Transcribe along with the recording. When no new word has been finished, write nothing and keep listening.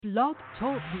Blog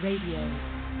Talk Radio.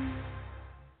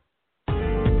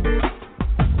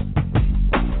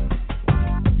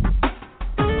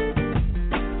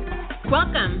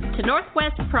 Welcome to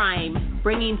Northwest Prime,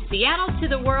 bringing Seattle to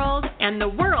the world and the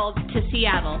world to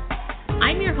Seattle.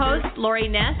 I'm your host, Lori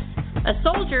Ness, a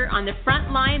soldier on the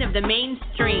front line of the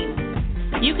mainstream.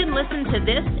 You can listen to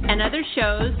this and other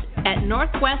shows at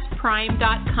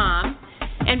northwestprime.com,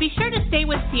 and be sure to stay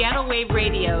with Seattle Wave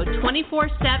Radio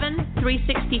 24/7,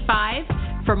 365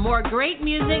 for more great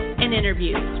music and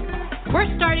interviews. We're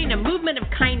starting a movement of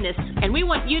kindness, and we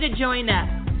want you to join us.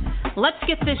 Let's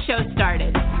get this show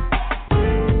started.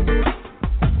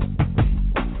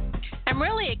 I'm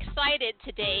really excited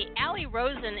today.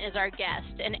 Rosen is our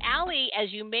guest. And Allie,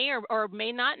 as you may or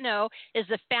may not know, is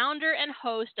the founder and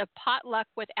host of Potluck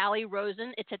with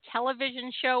Rosen. It's a television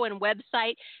show and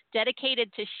website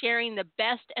dedicated to sharing the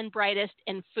best and brightest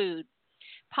in food.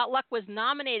 Potluck was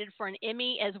nominated for an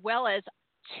Emmy as well as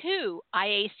 2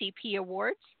 IACP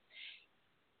awards.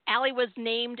 Allie was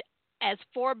named as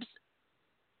Forbes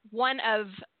one of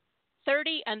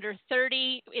 30 under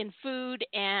 30 in food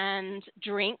and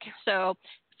drink. So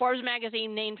Forbes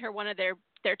magazine named her one of their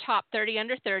top 30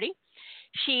 under 30.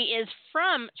 She is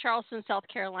from Charleston, South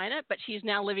Carolina, but she's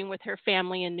now living with her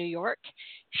family in New York.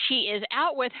 She is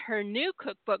out with her new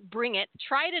cookbook, Bring It,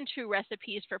 tried and true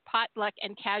recipes for potluck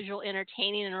and casual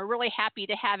entertaining, and we're really happy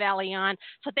to have Allie on.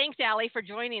 So thanks, Allie, for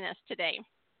joining us today.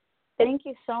 Thank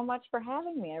you so much for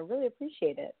having me. I really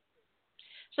appreciate it.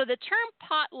 So the term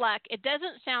potluck, it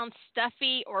doesn't sound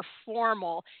stuffy or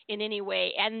formal in any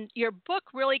way, and your book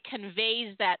really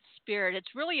conveys that spirit.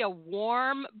 It's really a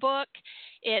warm book.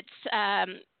 There's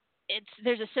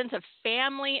a sense of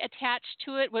family attached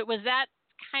to it. Was that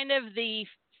kind of the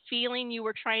feeling you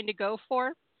were trying to go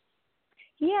for?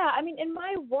 Yeah, I mean, in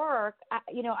my work,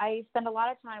 I spend a lot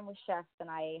of time with chefs,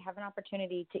 and I have an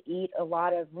opportunity to eat a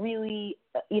lot of really,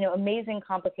 amazing,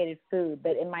 complicated food.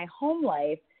 But in my home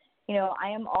life, I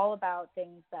am all about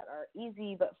things that are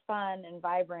easy but fun and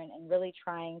vibrant, and really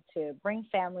trying to bring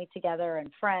family together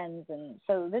and friends. And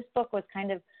so this book was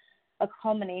kind of a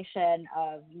culmination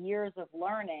of years of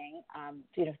learning,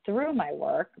 through my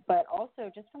work, but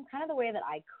also just from kind of the way that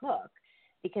I cook.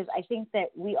 Because I think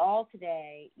that we all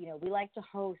today, we like to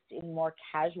host in more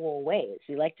casual ways.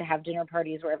 We like to have dinner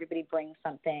parties where everybody brings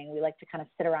something. We like to kind of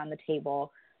sit around the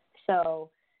table.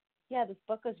 So yeah, this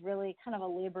book is really kind of a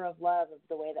labor of love of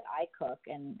the way that I cook.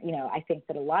 And, I think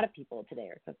that a lot of people today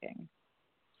are cooking.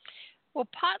 Well,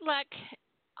 potluck,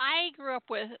 I grew up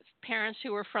with parents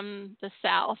who were from the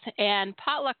South, and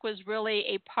potluck was really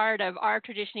a part of our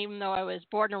tradition. Even though I was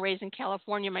born and raised in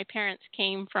California, my parents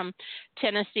came from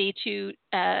Tennessee to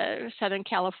Southern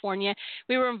California.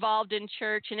 We were involved in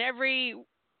church, and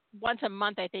once a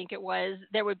month, I think it was,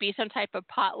 there would be some type of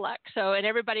potluck. And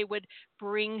everybody would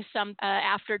bring some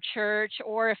after church,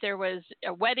 or if there was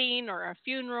a wedding or a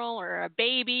funeral or a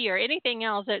baby or anything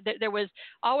else, there was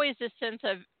always this sense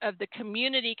of the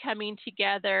community coming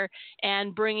together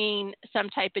and bringing some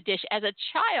type of dish. As a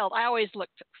child, I always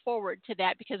looked forward to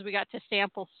that because we got to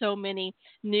sample so many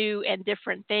new and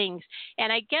different things.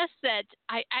 And I guess that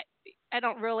I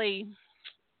don't really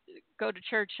go to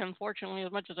church, unfortunately,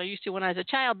 as much as I used to when I was a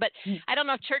child, but I don't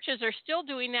know if churches are still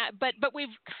doing that, but we've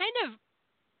kind of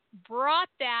brought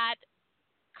that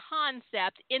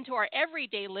concept into our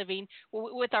everyday living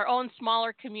with our own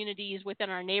smaller communities within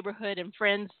our neighborhood and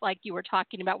friends, like you were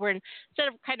talking about. We're, instead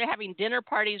of kind of having dinner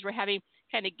parties, we're having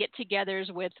kind of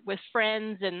get-togethers with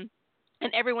friends, and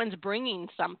everyone's bringing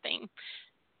something.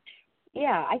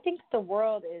 Yeah, I think the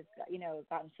world is,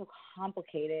 gotten so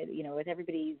complicated, with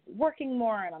everybody working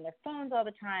more and on their phones all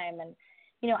the time. And,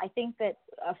 I think that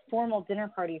a formal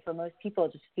dinner party for most people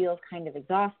just feels kind of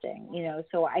exhausting,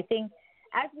 So I think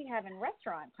as we have in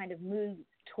restaurant kind of moved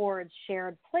towards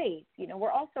shared plates,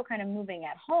 we're also kind of moving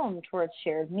at home towards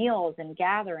shared meals and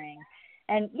gatherings.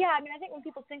 And yeah, I mean, I think when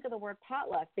people think of the word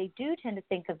potluck, they do tend to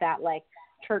think of that like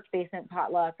church basement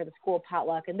potluck or the school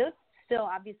potluck, and those still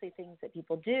obviously things that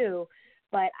people do,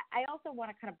 but I also want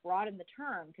to kind of broaden the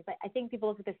term, because I think people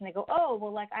look at this and they go, oh,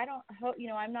 well, like,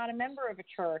 I'm not a member of a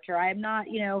church, or I'm not,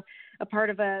 a part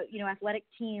of a, athletic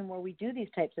team where we do these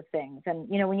types of things. And,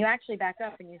 when you actually back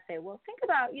up and you say, well, think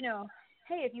about,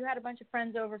 hey, if you had a bunch of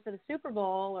friends over for the Super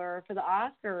Bowl or for the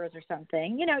Oscars or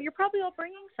something, you're probably all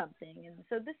bringing something. And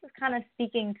so this is kind of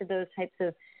speaking to those types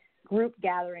of group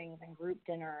gatherings and group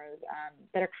dinners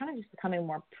that are kind of just becoming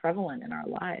more prevalent in our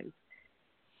lives.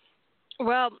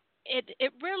 Well,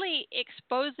 it really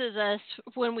exposes us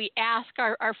when we ask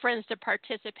our friends to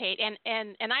participate. And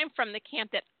I'm from the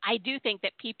camp that I do think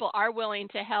that people are willing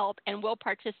to help and will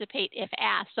participate if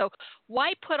asked. So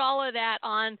why put all of that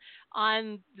on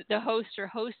the hosts or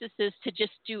hostesses to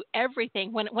just do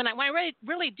everything when I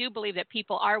really do believe that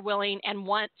people are willing and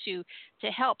want to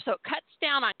help. So it cuts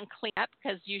down on cleanup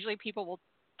because usually people will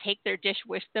take their dish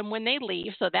with them when they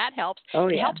leave, so that helps. Oh,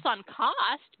 yeah. It helps on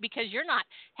cost because you're not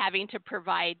having to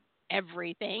provide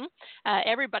everything.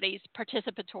 Everybody's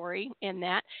participatory in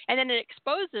that. And then it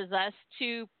exposes us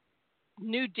to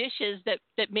new dishes that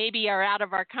maybe are out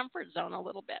of our comfort zone a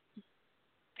little bit.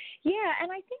 Yeah,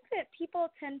 and I think that people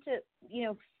tend to,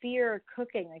 fear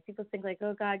cooking. Like people think like,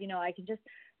 oh God, I can just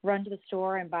run to the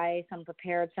store and buy some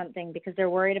prepared something because they're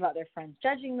worried about their friends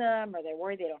judging them or they're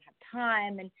worried they don't have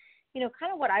time. And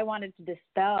kind of what I wanted to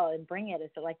dispel and bring it is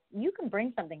that, like, you can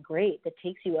bring something great that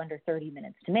takes you under 30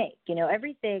 minutes to make.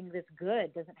 Everything that's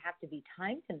good doesn't have to be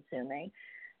time consuming.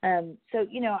 So,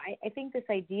 I think this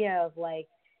idea of, like,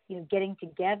 getting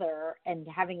together and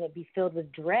having it be filled with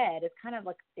dread is kind of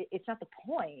like, it's not the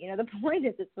point. The point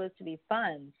is it's supposed to be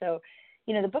fun. So,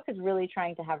 the book is really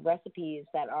trying to have recipes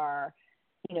that are,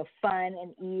 fun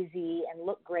and easy and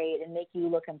look great and make you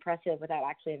look impressive without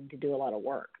actually having to do a lot of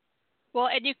work. Well,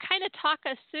 and you kind of talk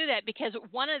us through that because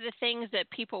one of the things that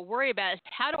people worry about is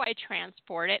how do I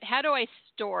transport it? How do I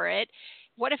store it?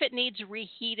 What if it needs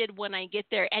reheated when I get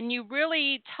there? And you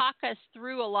really talk us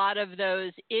through a lot of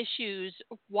those issues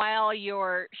while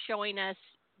you're showing us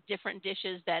different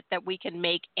dishes that we can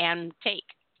make and take.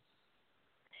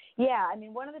 Yeah, I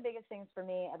mean, one of the biggest things for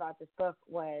me about this book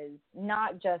was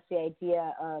not just the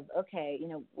idea of, okay,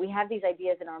 we have these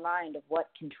ideas in our mind of what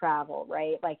can travel,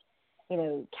 right? Like,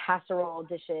 casserole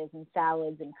dishes and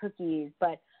salads and cookies.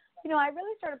 But, I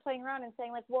really started playing around and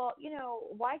saying, like, well,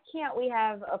 why can't we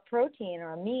have a protein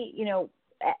or a meat,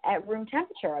 at room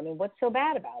temperature? I mean, what's so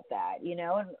bad about that,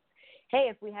 And, hey,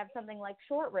 if we have something like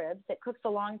short ribs that cooks a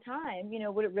long time,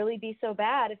 would it really be so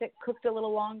bad if it cooked a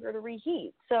little longer to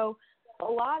reheat? So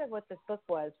a lot of what this book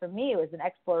was, for me, was an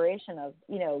exploration of,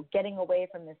 getting away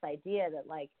from this idea that,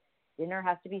 like, dinner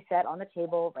has to be set on the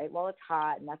table right while it's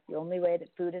hot, and that's the only way that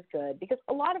food is good. Because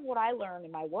a lot of what I learned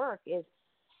in my work is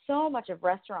so much of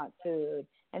restaurant food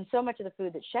and so much of the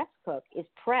food that chefs cook is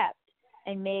prepped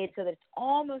and made so that it's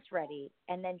almost ready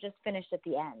and then just finished at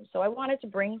the end. So I wanted to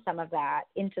bring some of that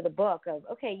into the book of,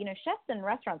 okay, chefs and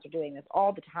restaurants are doing this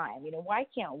all the time. Why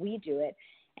can't we do it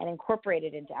and incorporate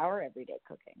it into our everyday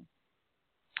cooking?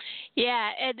 Yeah,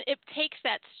 and it takes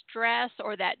that stress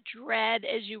or that dread,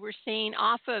 as you were saying,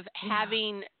 off of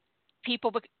having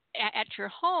people at your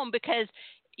home because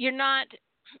you're not.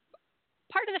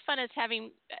 Part of the fun is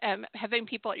having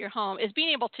people at your home is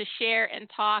being able to share and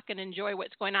talk and enjoy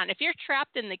what's going on. If you're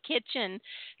trapped in the kitchen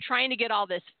trying to get all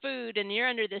this food and you're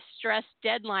under this stress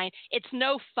deadline, it's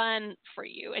no fun for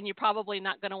you, and you're probably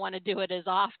not going to want to do it as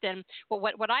often. Well,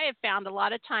 what I have found a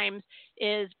lot of times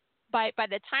is by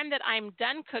the time that I'm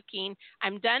done cooking,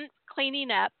 I'm done cleaning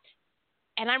up,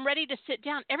 and I'm ready to sit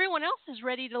down. Everyone else is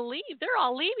ready to leave. They're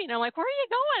all leaving. I'm like, where are you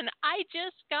going? I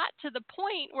just got to the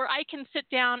point where I can sit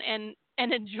down and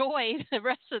enjoy the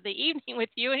rest of the evening with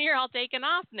you, and you're all taken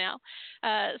off now.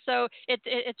 So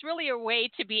it's really a way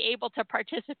to be able to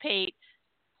participate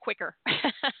quicker.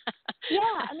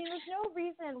 Yeah, I mean, there's no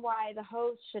reason why the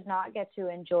host should not get to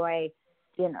enjoy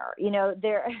dinner.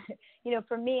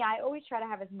 For me, I always try to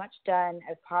have as much done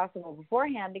as possible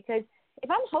beforehand because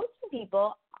if I'm hosting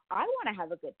people, I want to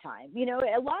have a good time.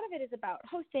 A lot of it is about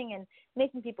hosting and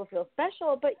making people feel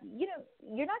special, but,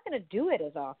 you're not going to do it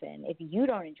as often if you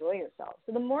don't enjoy yourself.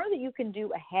 So the more that you can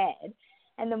do ahead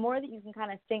and the more that you can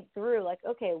kind of think through, like,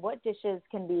 okay, what dishes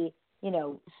can be,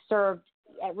 served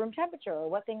at room temperature or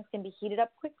what things can be heated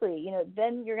up quickly,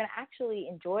 then you're going to actually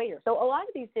enjoy yourself. So a lot of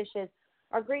these dishes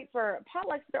are great for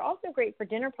potlucks. They're also great for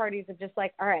dinner parties of just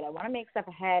like, all right, I want to make stuff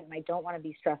ahead and I don't want to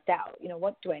be stressed out.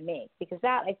 What do I make? Because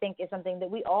that, I think, is something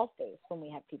that we all face when we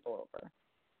have people over.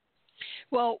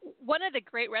 Well, one of the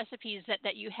great recipes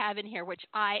that you have in here, which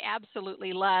I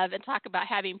absolutely love, and talk about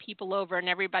having people over and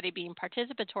everybody being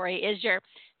participatory, is your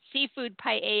seafood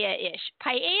paella-ish.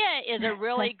 Paella is a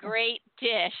really great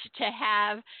dish to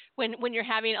have when you're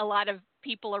having a lot of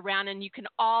people around and you can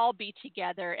all be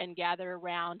together and gather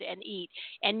around and eat.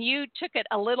 And you took it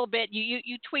a little bit,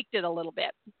 you tweaked it a little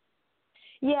bit.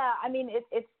 Yeah, I mean,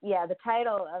 it's the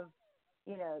title of,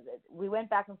 we went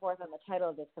back and forth on the title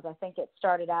of this because I think it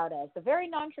started out as the very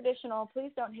non-traditional,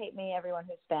 please don't hate me, everyone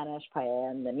who's Spanish,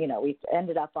 paella, and then, we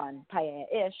ended up on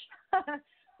paella-ish.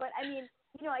 But, I mean,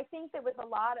 I think that with a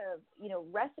lot of,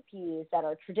 recipes that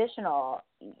are traditional,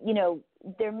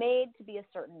 they're made to be a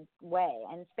certain way.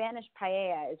 And Spanish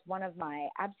paella is one of my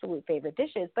absolute favorite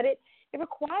dishes, but it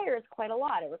requires quite a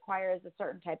lot. It requires a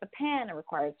certain type of pan. It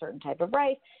requires a certain type of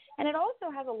rice. And it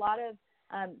also has a lot of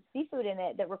seafood in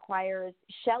it that requires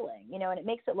shelling, and it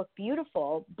makes it look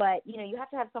beautiful. But, you have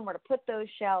to have somewhere to put those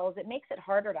shells. It makes it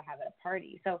harder to have at a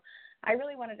party. So I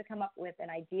really wanted to come up with an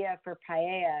idea for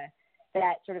paella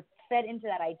that sort of fed into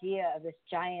that idea of this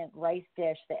giant rice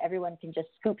dish that everyone can just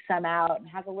scoop some out and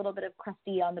has a little bit of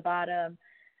crusty on the bottom,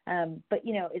 but,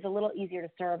 is a little easier to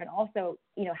serve and also,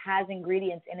 has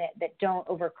ingredients in it that don't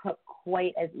overcook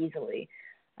quite as easily,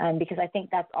 because I think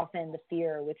that's often the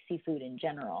fear with seafood in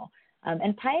general.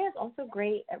 And paella is also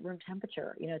great at room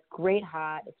temperature. It's great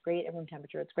hot, it's great at room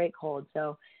temperature, it's great cold.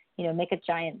 So, make a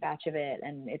giant batch of it,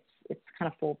 and it's kind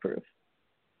of foolproof.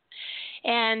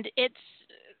 And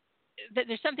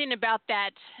there's something about that,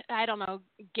 I don't know,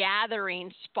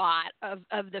 gathering spot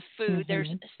of the food. There's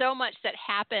so much that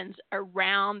happens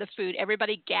around the food.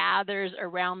 Everybody gathers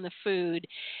around the food.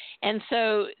 And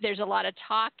so there's a lot of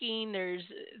talking. There's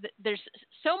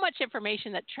so much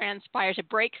information that transpires. It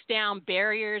breaks down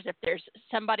barriers. If there's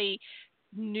somebody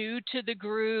new to the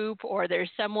group, or there's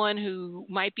someone who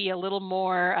might be a little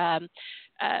more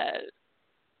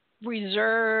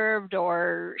reserved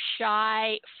or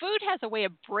shy, food has a way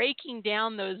of breaking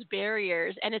down those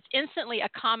barriers, and it's instantly a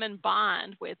common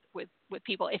bond with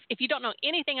people. If you don't know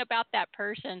anything about that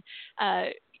person,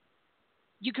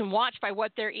 you can watch by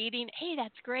what they're eating. Hey,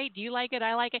 that's great. Do you like it?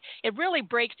 I like it. It really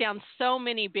breaks down so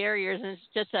many barriers, and it's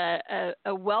just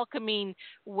a welcoming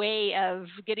way of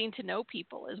getting to know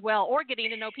people as well, or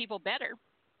getting to know people better.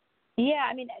 Yeah,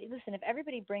 I mean, listen, if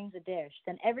everybody brings a dish,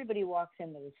 then everybody walks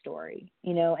into the story,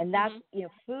 and that's,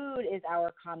 food is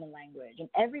our common language, and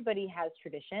everybody has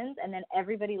traditions, and then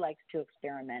everybody likes to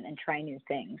experiment and try new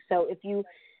things. So if you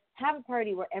have a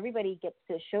party where everybody gets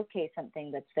to showcase something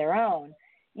that's their own,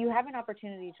 you have an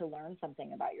opportunity to learn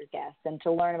something about your guests and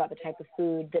to learn about the type of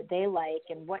food that they like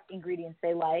and what ingredients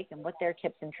they like and what their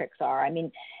tips and tricks are. I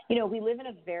mean, we live in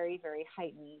a very, very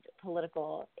heightened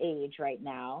political age right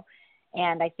now.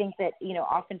 And I think that,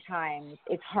 oftentimes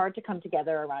it's hard to come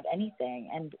together around anything.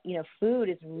 And, food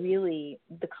is really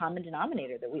the common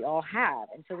denominator that we all have.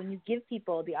 And so when you give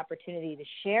people the opportunity to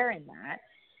share in that,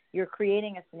 you're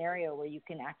creating a scenario where you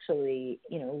can actually,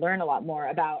 learn a lot more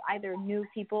about either new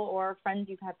people or friends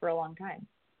you've had for a long time.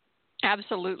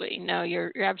 Absolutely. No,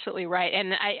 you're absolutely right.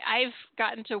 And I've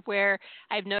gotten to where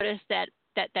I've noticed that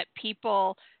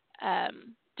people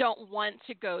don't want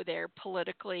to go there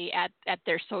politically at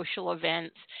their social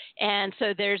events. And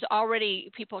so there's already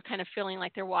people kind of feeling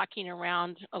like they're walking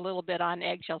around a little bit on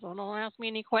eggshells. Oh, don't ask me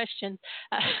any questions.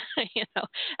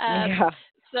 Yeah.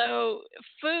 So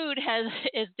food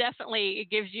is definitely, it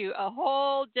gives you a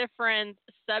whole different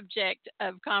subject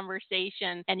of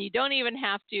conversation, and you don't even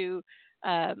have to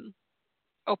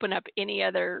open up any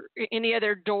other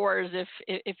doors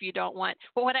if you don't want.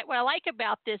 But what I like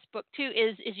about this book too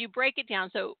is you break it down.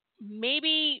 So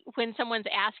maybe when someone's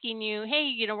asking you,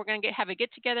 hey, we're going to have a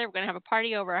get together, we're going to have a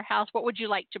party over our house, what would you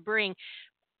like to bring?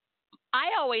 I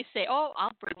always say, oh,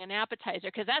 I'll bring an appetizer,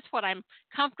 because that's what I'm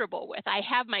comfortable with. I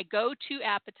have my go-to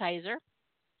appetizer.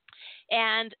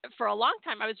 And for a long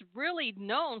time, I was really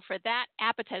known for that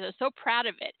appetizer. I was so proud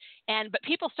of it. But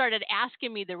people started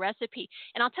asking me the recipe.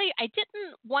 And I'll tell you, I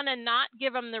didn't want to not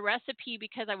give them the recipe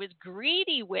because I was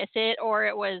greedy with it, or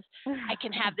it was, I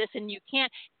can have this and you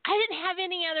can't. I didn't have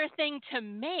any other thing to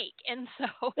make. And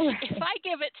so if I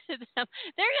give it to them,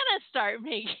 they're going to start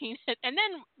making it. And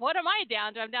then what am I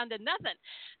down to? I'm down to nothing.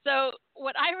 So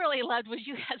what I really loved was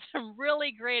you had some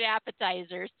really great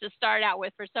appetizers to start out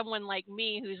with for someone like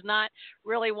me who's not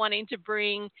really wanting to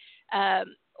bring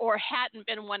or hadn't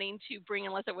been wanting to bring,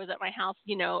 unless it was at my house,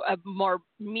 a more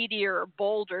meatier,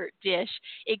 bolder dish.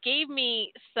 It gave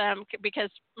me some, because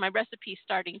my recipe's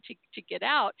starting to get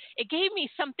out, it gave me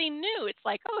something new. It's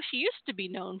like, oh, she used to be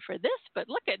known for this, but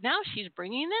look at now she's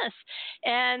bringing this.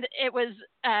 And it was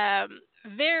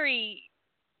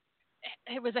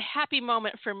it was a happy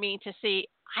moment for me to see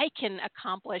I can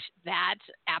accomplish that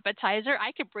appetizer.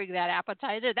 I could bring that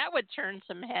appetizer. That would turn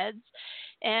some heads.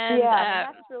 And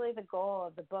that's really the goal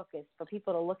of the book, is for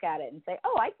people to look at it and say,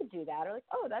 oh, I could do that. Or like,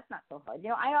 oh, that's not so hard.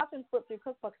 I often flip through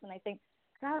cookbooks and I think,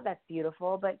 God, that's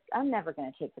beautiful, but I'm never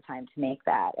going to take the time to make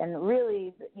that. And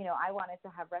really, I wanted to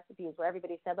have recipes where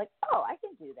everybody said like, oh, I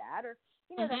can do that. Or,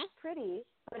 that's pretty,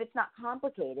 but it's not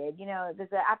complicated.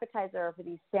 There's an appetizer for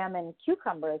these salmon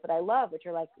cucumbers that I love, which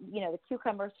are like, the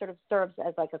cucumber sort of serves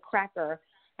as like a cracker,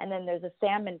 and then there's a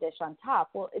salmon dish on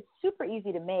top. Well, it's super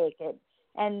easy to make.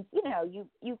 And,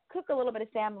 you cook a little bit of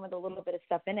salmon with a little bit of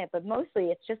stuff in it, but mostly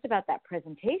it's just about that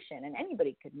presentation, and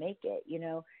anybody could make it.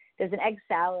 There's an egg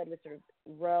salad with sort of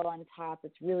roe on top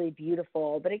that's really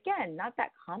beautiful, but again, not that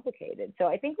complicated. So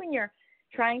I think when you're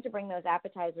trying to bring those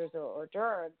appetizers or hors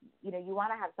d'oeuvres, you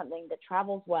want to have something that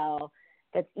travels well,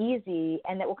 that's easy,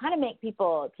 and that will kind of make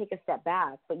people take a step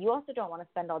back. But you also don't want to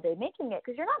spend all day making it,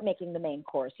 because you're not making the main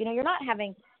course. You're not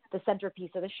having the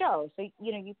centerpiece of the show. So,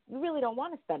 you really don't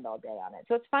want to spend all day on it.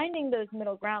 So it's finding those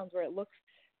middle grounds where it looks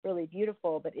really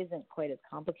beautiful but isn't quite as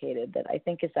complicated that I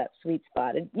think is that sweet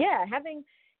spot. And, having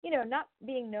 – not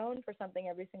being known for something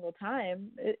every single time,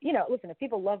 listen, if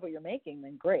people love what you're making,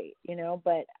 then great,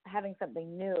 but having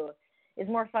something new is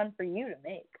more fun for you to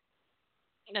make.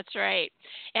 That's right.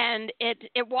 And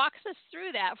it walks us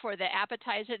through that for the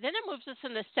appetizer. Then it moves us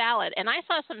into salad. And I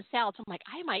saw some salads. I'm like,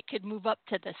 I might could move up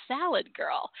to the salad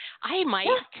girl. I might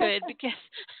could, because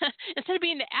instead of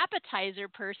being the appetizer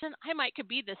person, I might could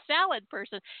be the salad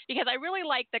person, because I really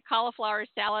like the cauliflower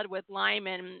salad with lime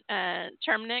and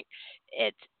turmeric.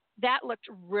 That looked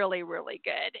really, really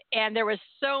good. And there was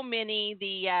so many,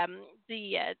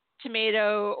 the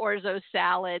tomato orzo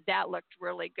salad, that looked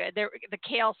really good. The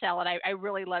kale salad, I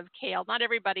really love kale. Not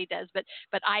everybody does, but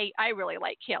I really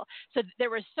like kale. So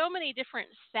there were so many different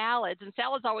salads, and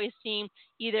salads always seem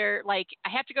either like I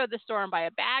have to go to the store and buy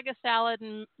a bag of salad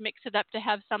and mix it up to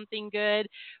have something good,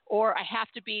 or I have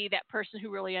to be that person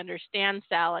who really understands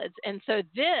salads. And so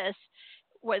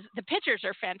the pictures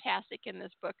are fantastic in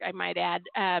this book, I might add.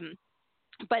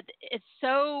 But it's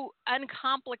so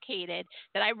uncomplicated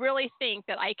that I really think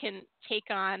that I can take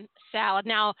on salad.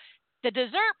 Now, the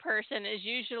dessert person is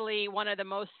usually one of the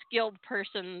most skilled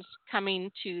persons coming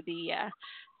to the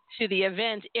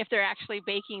event, if they're actually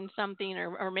baking something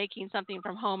or making something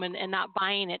from home and not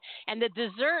buying it. And the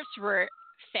desserts were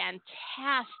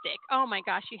fantastic. Oh my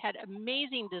gosh, you had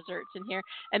amazing desserts in here,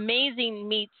 amazing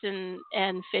meats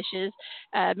and fishes,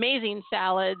 amazing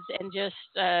salads, and just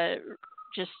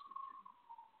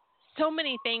so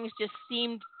many things just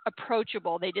seemed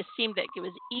approachable. They just seemed that it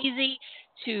was easy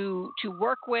to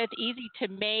work with, easy to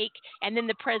make, and then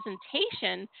the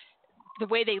presentation, the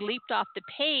way they leaped off the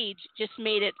page, just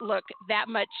made it look that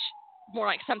much more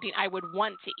like something I would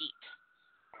want to eat.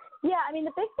 Yeah, I mean,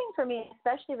 the big thing for me,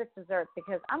 especially with desserts,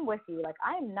 because I'm with you, like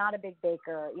I am not a big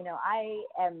baker.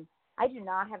 I do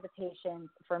not have the patience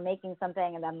for making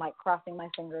something and then like crossing my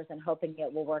fingers and hoping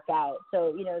it will work out.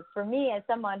 So, for me, as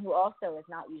someone who also is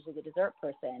not usually the dessert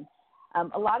person,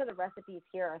 a lot of the recipes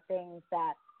here are things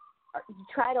that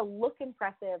try to look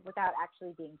impressive without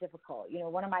actually being difficult.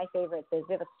 One of my favorites is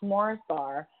we have a s'mores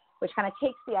bar, which kind of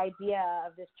takes the idea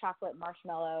of this chocolate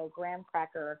marshmallow graham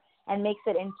cracker and makes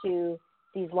it into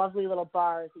these lovely little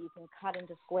bars that you can cut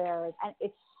into squares. And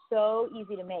it's so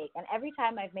easy to make. And every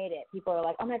time I've made it, people are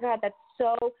like, oh my God, that's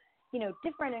so,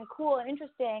 different and cool and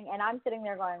interesting. And I'm sitting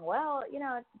there going, well,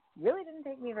 it really didn't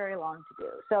take me very long to do.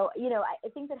 So, I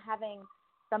think that having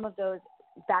some of those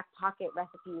back pocket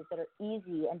recipes that are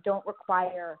easy and don't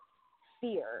require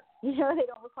fear, they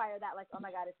don't require that like, oh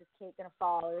my God, is this cake going to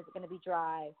fall or is it going to be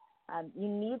dry? You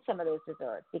need some of those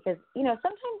desserts because,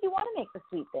 sometimes you want to make the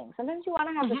sweet thing. Sometimes you want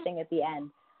to have the thing at the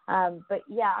end. But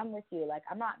yeah, I'm with you. Like,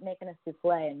 I'm not making a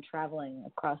souffle and traveling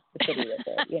across the city with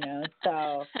it,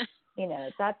 So,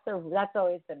 that's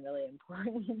always been really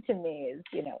important to me is,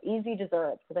 easy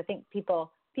desserts. Because I think people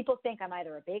think I'm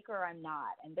either a baker or I'm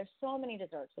not. And there's so many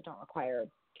desserts that don't require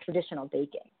traditional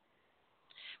baking.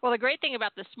 Well, the great thing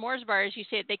about the s'mores bar is you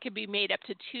said they could be made up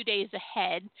to 2 days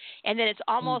ahead, and then it's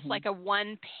almost like a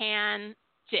one-pan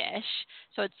dish.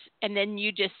 So and then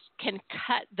you just can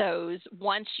cut those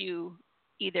once you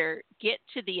either get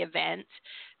to the event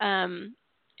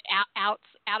out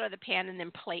of the pan and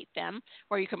then plate them,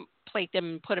 or you can plate them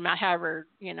and put them out however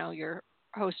your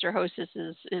host or hostess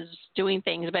is doing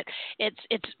things. But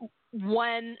it's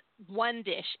one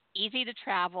dish, easy to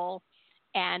travel,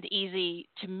 and easy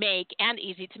to make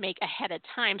ahead of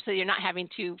time, so you're not having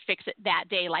to fix it that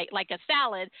day like a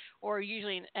salad, or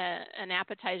usually an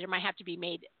appetizer might have to be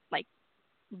made like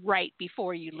right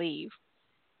before you leave.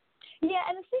 Yeah,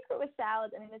 and the secret with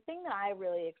salads, I mean, the thing that I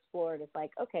really explored is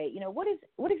like, okay,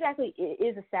 what exactly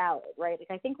is a salad, right?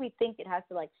 Like, I think we think it has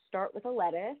to like start with a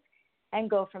lettuce and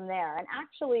go from there. And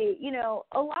actually,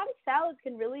 a lot of salads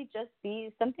can really just be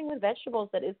something with vegetables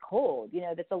that is cold,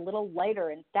 that's a little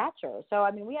lighter in stature. So, I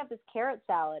mean, we have this carrot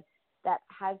salad that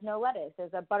has no lettuce.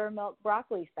 There's a buttermilk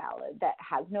broccoli salad that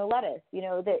has no lettuce.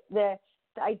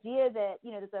 The idea that,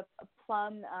 there's a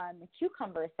plum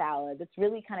cucumber salad that's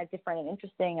really kind of different and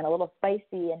interesting and a little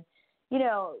spicy. And,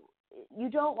 you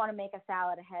don't want to make a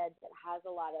salad ahead that has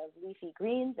a lot of leafy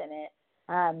greens in it.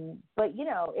 But,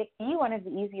 it can be one of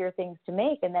the easier things to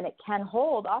make, and then it can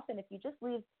hold. Often if you just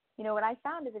leave, what I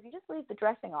found is if you just leave the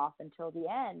dressing off until the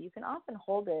end, you can often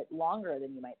hold it longer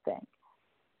than you might think.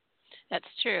 That's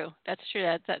true. That's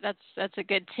true. That's a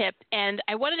good tip. And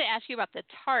I wanted to ask you about the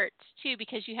tarts too,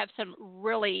 because you have some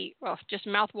really just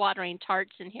mouth-watering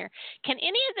tarts in here. Can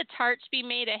any of the tarts be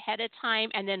made ahead of time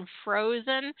and then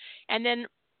frozen and then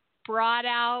brought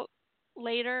out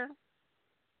later?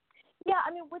 Yeah,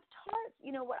 I mean, with tarts,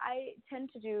 what I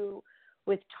tend to do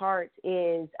with tarts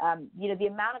is, the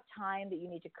amount of time that you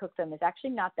need to cook them is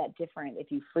actually not that different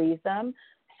if you freeze them.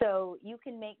 So you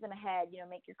can make them ahead,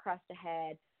 make your crust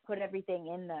ahead, put everything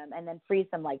in them, and then freeze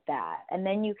them like that. And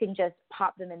then you can just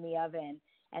pop them in the oven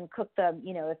and cook them.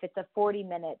 If it's a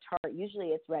 40-minute tart, usually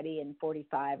it's ready in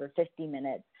 45 or 50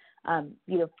 minutes.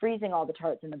 Freezing all the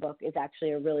tarts in the book is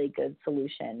actually a really good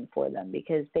solution for them,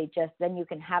 because then you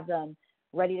can have them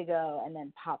ready to go and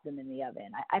then pop them in the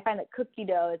oven. I find that cookie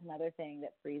dough is another thing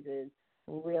that freezes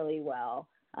really well.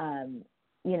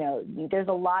 There's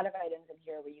a lot of items in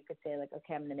here where you could say, like,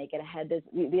 okay, I'm going to make it ahead. There's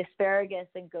the asparagus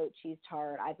and goat cheese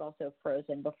tart I've also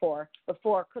frozen before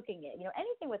cooking it.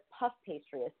 Anything with puff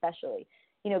pastry especially,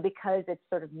 because it's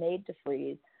sort of made to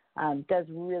freeze, does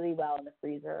really well in the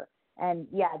freezer. And,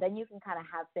 then you can kind of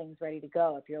have things ready to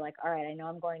go. If you're like, all right, I know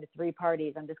I'm going to 3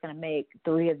 parties. I'm just going to make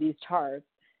 3 of these tarts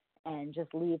and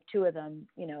just leave 2 of them,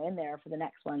 in there for the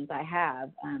next ones I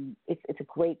have. It's a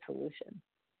great solution.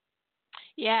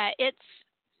 Yeah, it's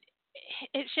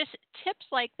just tips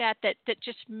like that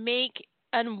just make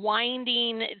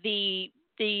unwinding the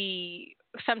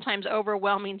sometimes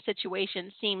overwhelming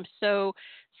situation seem so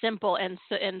simple and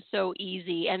so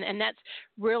easy. And that's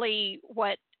really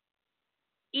what,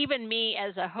 even me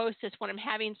as a hostess, when I'm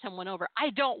having someone over, I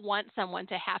don't want someone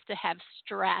to have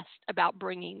stressed about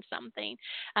bringing something.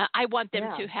 I want them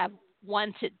to have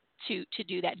wanted to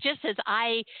do that, just as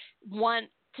I want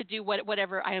to do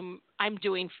whatever I'm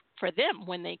doing for them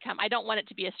when they come. I don't want it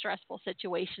to be a stressful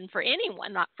situation for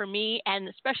anyone, not for me, and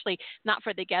especially not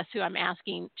for the guests who I'm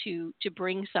asking to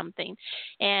bring something.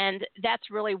 And that's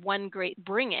really one great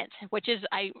bring it, which is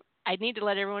I need to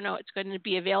let everyone know it's going to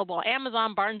be available on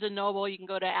Amazon, Barnes & Noble. You can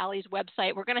go to Allie's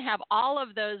website. We're going to have all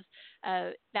of those,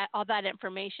 all that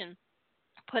information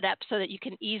put up so that you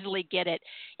can easily get it.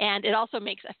 And it also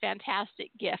makes a fantastic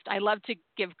gift. I love to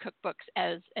give cookbooks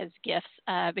as gifts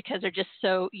because they're just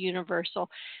so universal.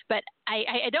 But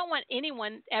I don't want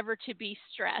anyone ever to be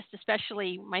stressed,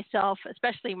 especially myself,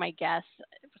 especially my guests,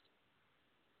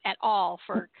 at all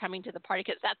for coming to the party,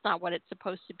 because that's not what it's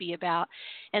supposed to be about.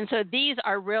 And so these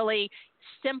are really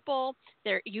simple.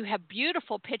 You have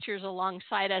beautiful pictures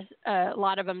alongside us, a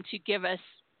lot of them, to give us,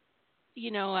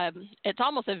 it's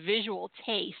almost a visual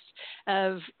taste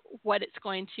of what it's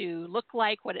going to look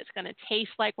like, what it's going to taste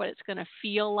like, what it's going to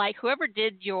feel like. Whoever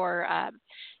did your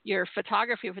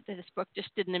photography with this book just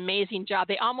did an amazing job.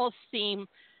 They almost seem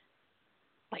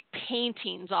like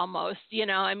paintings almost, the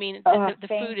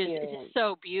food is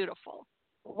so beautiful.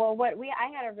 Well, I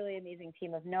had a really amazing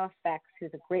team of Noah Specs,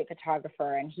 who's a great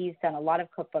photographer, and he's done a lot of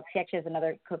cookbooks. He actually has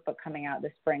another cookbook coming out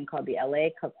this spring called the LA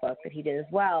Cookbook that he did as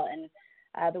well. And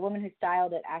the woman who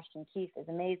styled it, Ashton Keith, is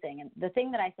amazing. And the thing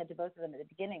that I said to both of them at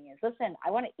the beginning is, listen,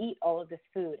 I want to eat all of this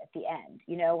food at the end.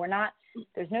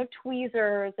 There's no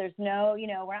tweezers, there's no,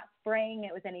 we're not spraying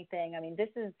it with anything. I mean, this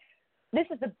is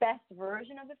the best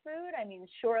version of the food. I mean,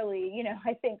 surely,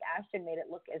 I think Ashton made it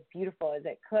look as beautiful as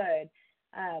it could.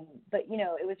 But,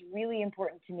 it was really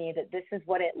important to me that this is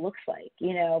what it looks like,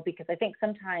 because I think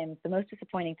sometimes the most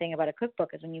disappointing thing about a cookbook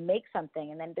is when you make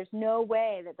something and then there's no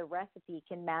way that the recipe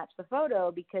can match the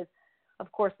photo because,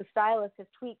 of course, the stylist has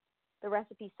tweaked the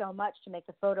recipe so much to make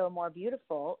the photo more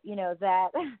beautiful, that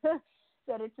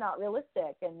that it's not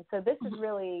realistic. And so this is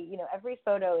really, every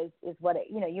photo is what it,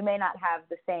 you may not have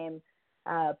the same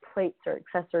plates or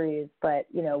accessories, but,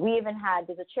 we even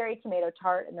there's a cherry tomato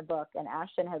tart in the book, and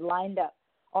Ashton had lined up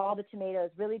all the tomatoes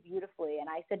really beautifully. And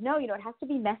I said, no, it has to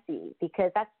be messy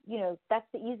because that's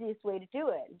the easiest way to do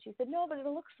it. And she said, no, but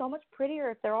it'll look so much prettier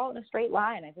if they're all in a straight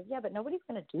line. I said, yeah, but nobody's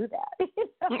going to do that.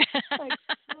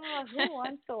 Who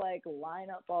wants to line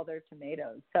up all their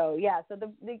tomatoes? So yeah, so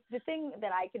the thing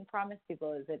that I can promise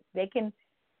people is that they can,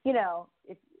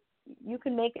 if you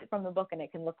can make it from the book and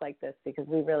it can look like this, because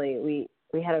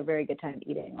we had a very good time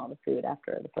eating all the food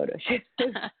after the photo shoot.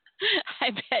 I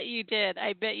bet you did.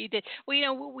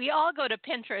 Well, we all go to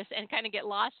Pinterest and kind of get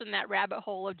lost in that rabbit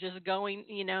hole of just going,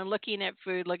 looking at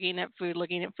food.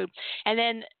 And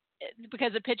then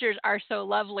because the pictures are so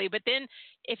lovely. But then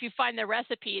if you find the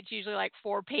recipe, it's usually like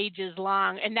 4 pages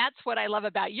long. And that's what I love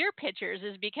about your pictures,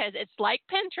 is because it's like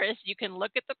Pinterest. You can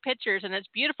look at the pictures and it's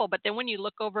beautiful. But then when you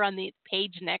look over on the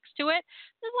page next to it,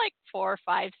 there's like 4,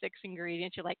 5, 6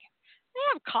 ingredients. You're like,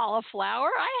 I have cauliflower.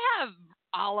 I have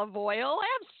olive oil. I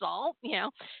have salt.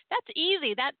 That's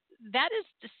easy. That is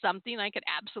just something I could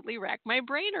absolutely rack my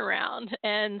brain around.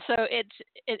 And so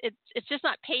it's just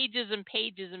not pages and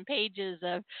pages and pages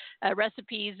of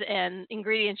recipes and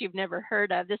ingredients you've never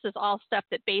heard of. This is all stuff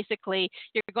that basically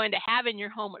you're going to have in your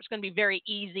home. It's going to be very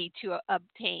easy to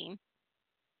obtain.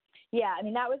 Yeah, I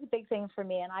mean, that was a big thing for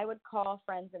me. And I would call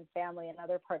friends and family in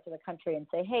other parts of the country and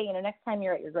say, hey, next time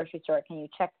you're at your grocery store, can you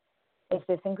check if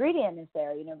this ingredient is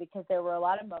there, because there were a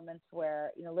lot of moments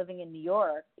where, living in New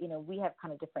York, we have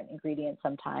kind of different ingredients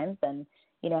sometimes. And,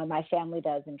 my family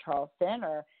does in Charleston,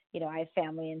 or, I have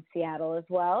family in Seattle as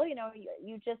well.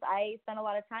 I spent a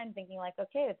lot of time thinking like,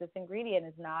 okay, if this ingredient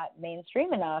is not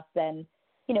mainstream enough, then,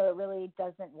 it really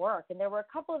doesn't work. And there were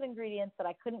a couple of ingredients that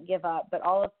I couldn't give up, but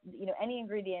all of, any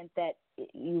ingredient that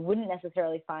you wouldn't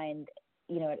necessarily find,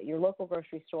 at your local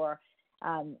grocery store,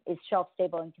 is shelf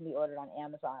stable and can be ordered on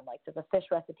Amazon. Like there's a fish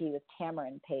recipe with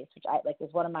tamarind paste, which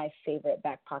is one of my favorite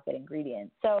back pocket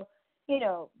ingredients. So,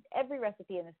 every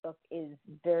recipe in this book is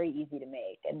very easy to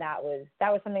make. And that was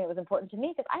something that was important to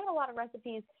me, because I had a lot of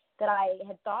recipes that I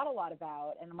had thought a lot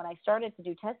about. And when I started to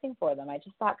do testing for them, I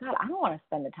just thought, God, I don't want to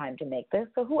spend the time to make this.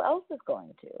 So who else is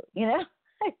going to,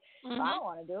 If I don't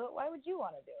want to do it, why would you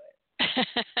want to do it?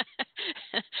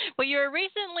 Well, you were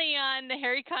recently on the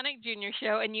Harry Connick Jr.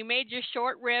 show, and you made your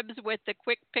short ribs with the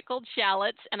quick pickled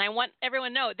shallots. And I want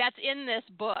everyone to know that's in this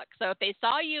book. So if they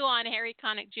saw you on Harry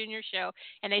Connick Jr. show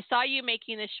and they saw you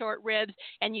making the short ribs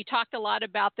and you talked a lot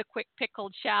about the quick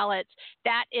pickled shallots,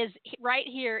 that is right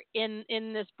here in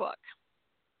this book.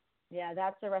 Yeah,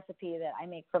 that's a recipe that I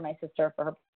make for my sister for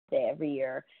her birthday every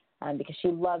year, because she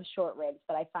loves short ribs.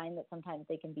 But I find that sometimes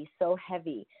they can be so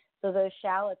heavy. So those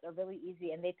shallots are really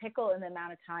easy, and they pickle in the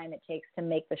amount of time it takes to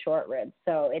make the short ribs.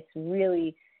 So it's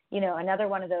really, another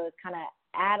one of those kind of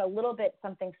add a little bit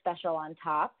something special on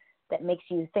top that makes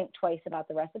you think twice about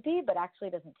the recipe, but actually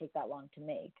doesn't take that long to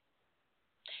make.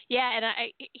 Yeah, and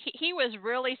he was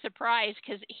really surprised,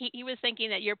 because he was thinking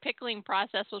that your pickling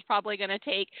process was probably going to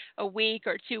take a week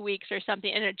or 2 weeks or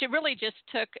something, and it really just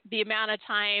took the amount of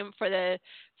time for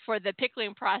the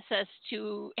pickling process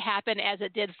to happen as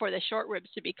it did for the short ribs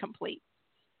to be complete.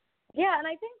 Yeah, and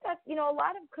I think that's, a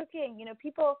lot of cooking,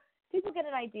 people get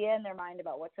an idea in their mind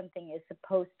about what something is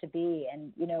supposed to be,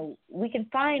 and, we can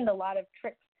find a lot of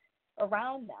tricks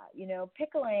around that.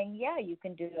 Pickling, yeah, you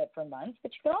can do it for months,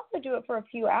 but you can also do it for a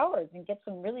few hours and get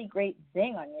some really great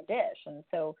zing on your dish. And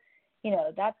so,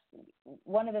 that's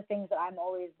one of the things that I'm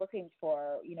always looking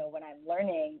for, when I'm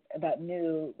learning about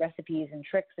new recipes and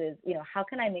tricks is, how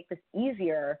can I make this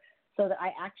easier so that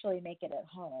I actually make it at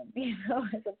home,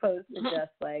 as opposed to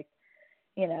just like,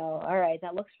 all right,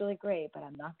 that looks really great, but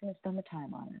I'm not going to spend the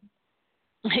time on it.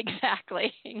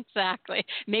 Exactly.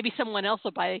 Maybe someone else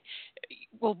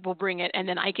will bring it, and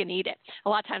then I can eat it. A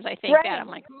lot of times I think that I'm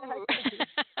like, ooh.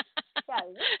 Yeah, I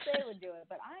wish they would do it,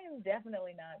 but I am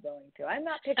definitely not going to. I'm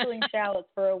not pickling shallots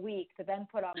for a week to then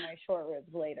put on my short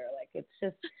ribs later. Like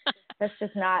that's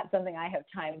just not something I have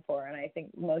time for, and I think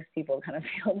most people kind of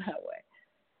feel that way.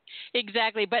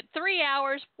 Exactly. But 3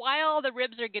 hours while the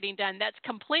ribs are getting done, that's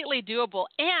completely doable.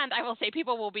 And I will say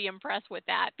people will be impressed with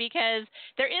that, because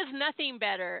there is nothing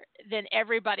better than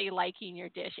everybody liking your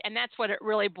dish. And that's what it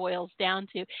really boils down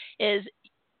to, is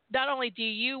not only do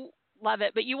you love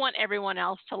it, but you want everyone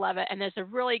else to love it. And there's a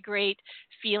really great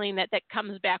feeling that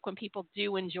comes back when people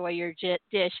do enjoy your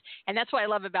dish. And that's what I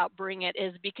love about Bring It,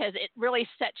 is because it really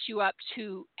sets you up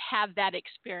to have that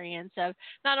experience of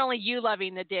not only you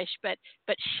loving the dish, but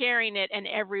sharing it and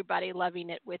everybody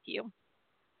loving it with you.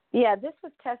 Yeah, this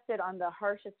was tested on the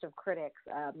harshest of critics,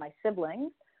 my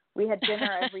siblings. We had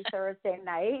dinner every Thursday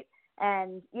night.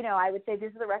 And, I would say,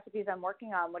 these are the recipes I'm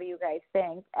working on. What do you guys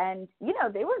think? And,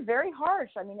 they were very harsh.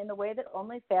 I mean, in the way that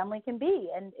only family can be.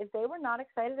 And if they were not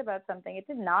excited about something, it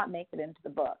did not make it into the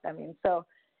book. I mean, so,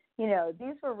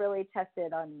 these were really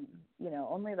tested on,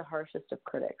 only the harshest of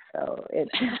critics. So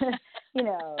it's,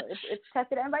 it's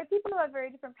tested, and by people who have very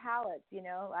different palates.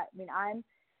 I mean,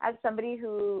 as somebody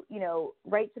who,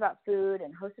 writes about food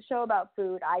and hosts a show about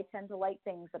food, I tend to like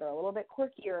things that are a little bit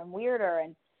quirkier and weirder.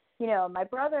 And my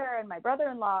brother and my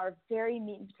brother-in-law are very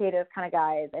meat and potatoes kind of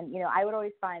guys. And, I would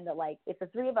always find that, like, if the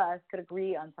three of us could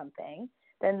agree on something,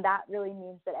 then that really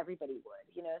means that everybody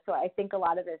would, So I think a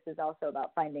lot of this is also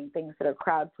about finding things that are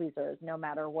crowd pleasers, no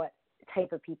matter what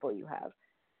type of people you have.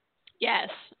 Yes,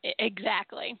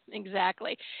 exactly.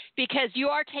 Because you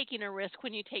are taking a risk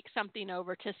when you take something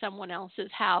over to someone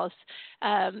else's house,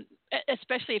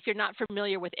 especially if you're not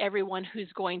familiar with everyone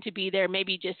who's going to be there.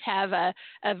 Maybe just have a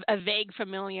vague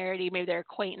familiarity, maybe their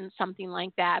acquaintance, something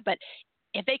like that. But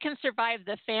if they can survive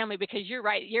the family, because you're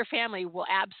right, your family will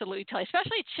absolutely tell you,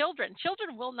 especially children.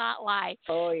 Children will not lie.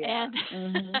 Oh, yeah. And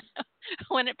Mm-hmm.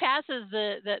 when it passes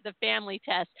the family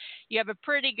test, you have a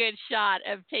pretty good shot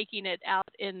of taking it out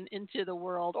into the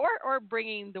world, or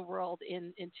bringing the world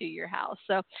into your house.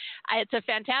 So it's a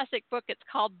fantastic book. It's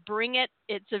called Bring It.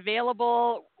 It's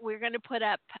available. We're going to put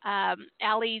up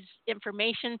Allie's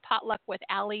information.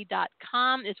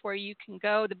 Potluckwithallie.com is where you can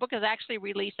go. The book is actually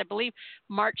released, I believe,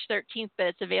 March 13th, but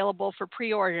it's available for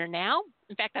pre-order now.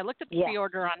 In fact, I looked at the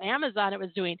pre-order on Amazon. It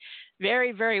was doing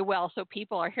very, very well. So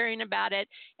people are hearing about it,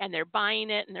 and they're buying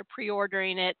it, and they're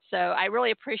pre-ordering it. So I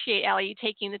really appreciate, Allie, you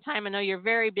taking the time. I know you're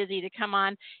very busy to come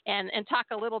on and talk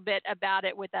a little bit about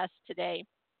it with us today.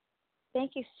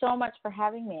 Thank you so much for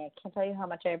having me. I can't tell you how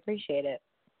much I appreciate it.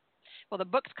 Well, the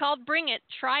book's called Bring It,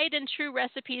 Tried and True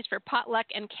Recipes for Potluck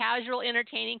and Casual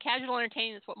Entertaining. Casual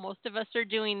entertaining is what most of us are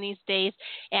doing these days,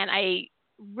 and I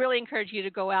really encourage you to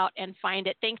go out and find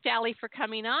it. Thanks, Allie, for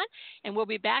coming on, and we'll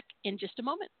be back in just a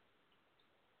moment.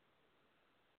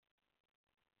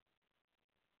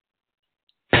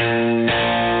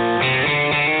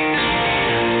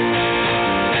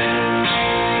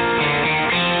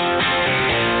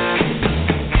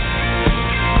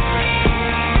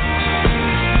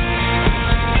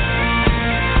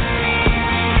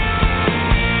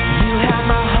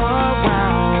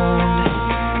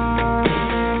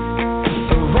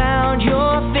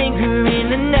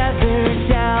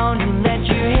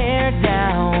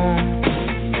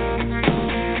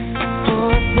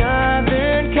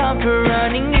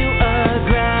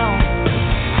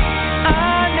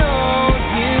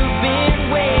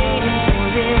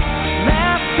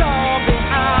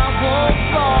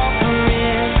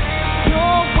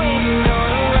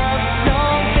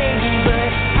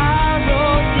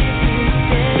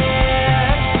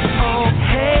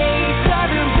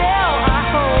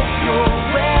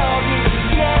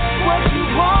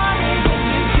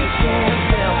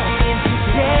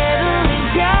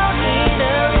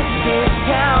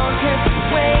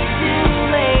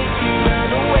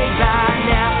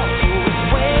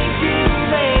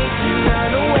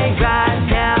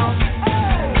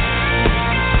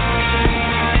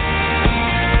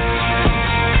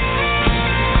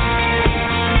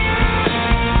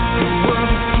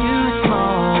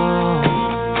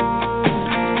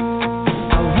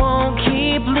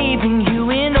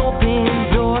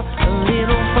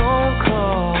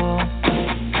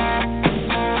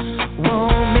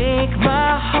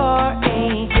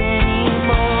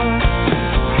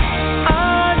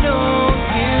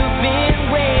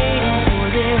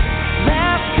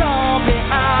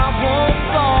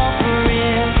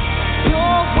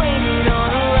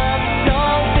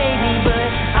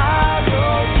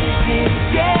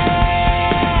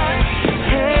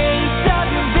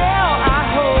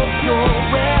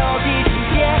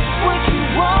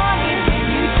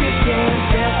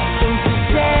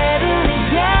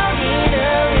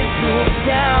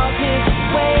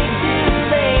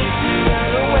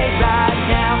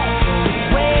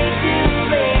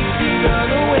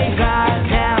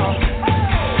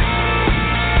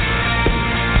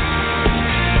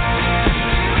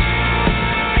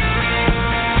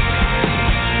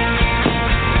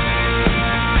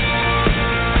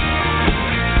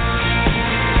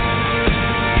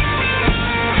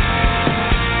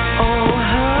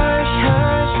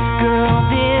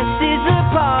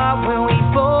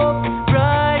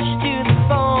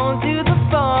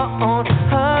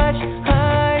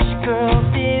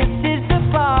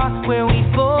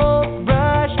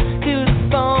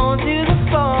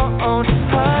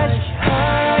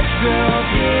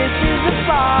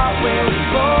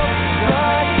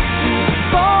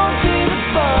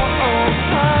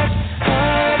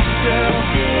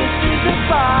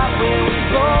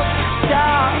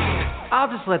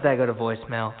 Let that go to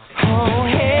voicemail. Oh,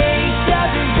 hey,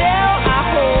 Southern Belle,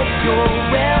 I hope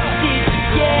you're well. Did you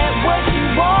get what you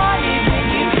wanted when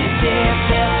you did that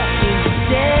bell? Is it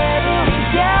settling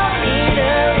down in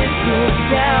a little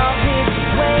town? It's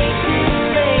way too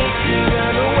late to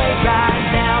run away right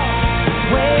now.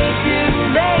 Way too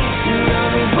late to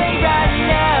run away right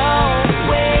now.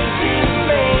 Way too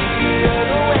late to run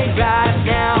away right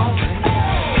now.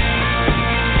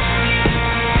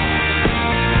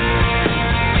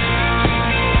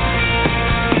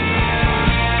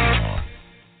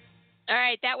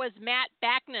 That was Matt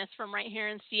Backness from right here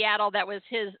in Seattle. That was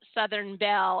his Southern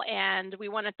Belle. And we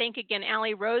want to thank again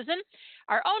Allie Rosen,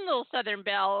 our own little Southern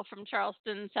Belle from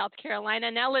Charleston, South Carolina,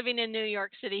 now living in New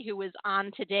York City, who was on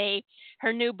today.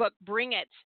 Her new book, Bring It,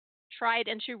 Tried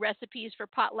and True Recipes for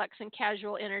Potlucks and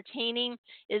Casual Entertaining,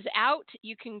 is out.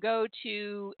 You can go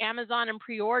to Amazon and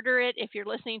pre-order it. If you're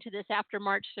listening to this after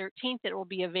March 13th, it will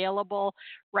be available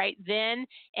right then.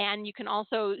 And you can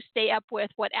also stay up with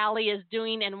what Allie is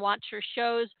doing and watch her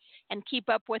shows and keep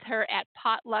up with her at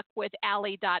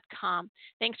potluckwithallie.com.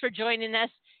 Thanks for joining us.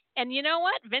 And you know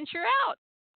what? Venture out.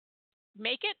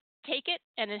 Make it, take it,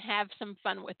 and have some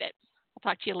fun with it.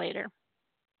 I'll talk to you later.